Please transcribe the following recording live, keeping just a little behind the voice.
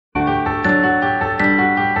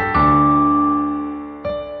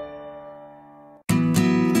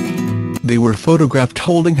They were photographed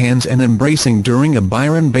holding hands and embracing during a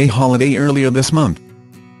Byron Bay holiday earlier this month.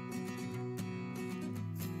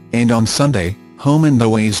 And on Sunday, Home and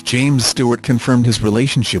Away's James Stewart confirmed his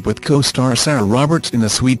relationship with co-star Sarah Roberts in a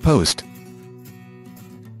sweet post.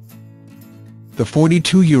 The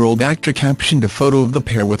 42-year-old actor captioned a photo of the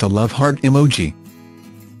pair with a love heart emoji.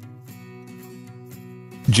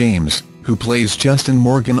 James, who plays Justin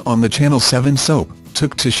Morgan on the Channel 7 soap,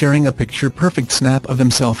 took to sharing a picture-perfect snap of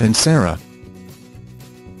himself and Sarah.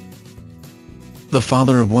 The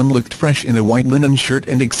father of one looked fresh in a white linen shirt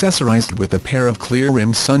and accessorized with a pair of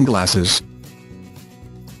clear-rimmed sunglasses.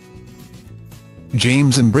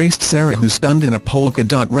 James embraced Sarah, who stunned in a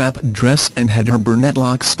polka-dot wrap dress and had her brunette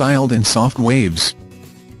locks styled in soft waves.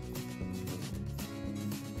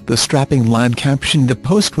 The strapping lad captioned the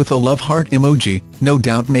post with a love heart emoji, no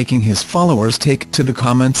doubt making his followers take to the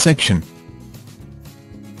comment section.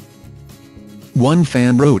 One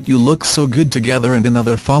fan wrote, "You look so good together," and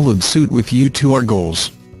another followed suit with "You two are goals."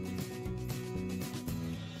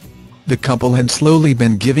 The couple had slowly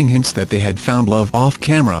been giving hints that they had found love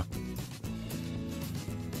off-camera.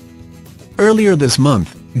 Earlier this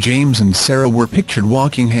month, James and Sarah were pictured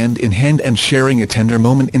walking hand in hand and sharing a tender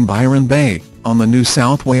moment in Byron Bay, on the New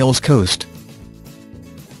South Wales coast.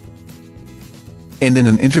 And in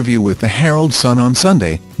an interview with the Herald Sun on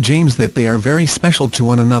Sunday, James said they are very special to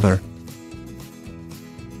one another.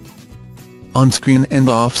 "On screen and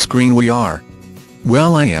off screen we are.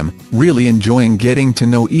 Well, I am really enjoying getting to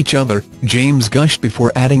know each other," James gushed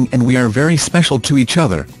before adding, "and we are very special to each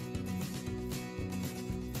other."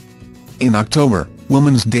 In October,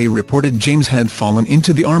 Women's Day reported James had fallen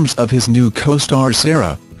into the arms of his new co-star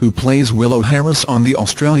Sarah, who plays Willow Harris on the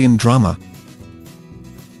Australian drama.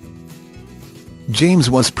 James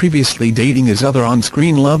was previously dating his other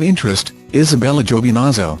on-screen love interest, Isabella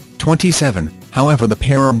Giovinazzo, 27, however the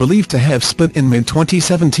pair are believed to have split in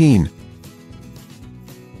mid-2017.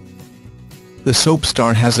 The soap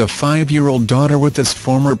star has a 5-year-old daughter with his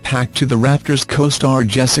former Pack to the Rafters co-star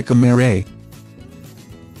Jessica Wright.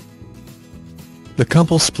 The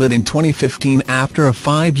couple split in 2015 after a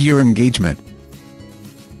 5-year engagement.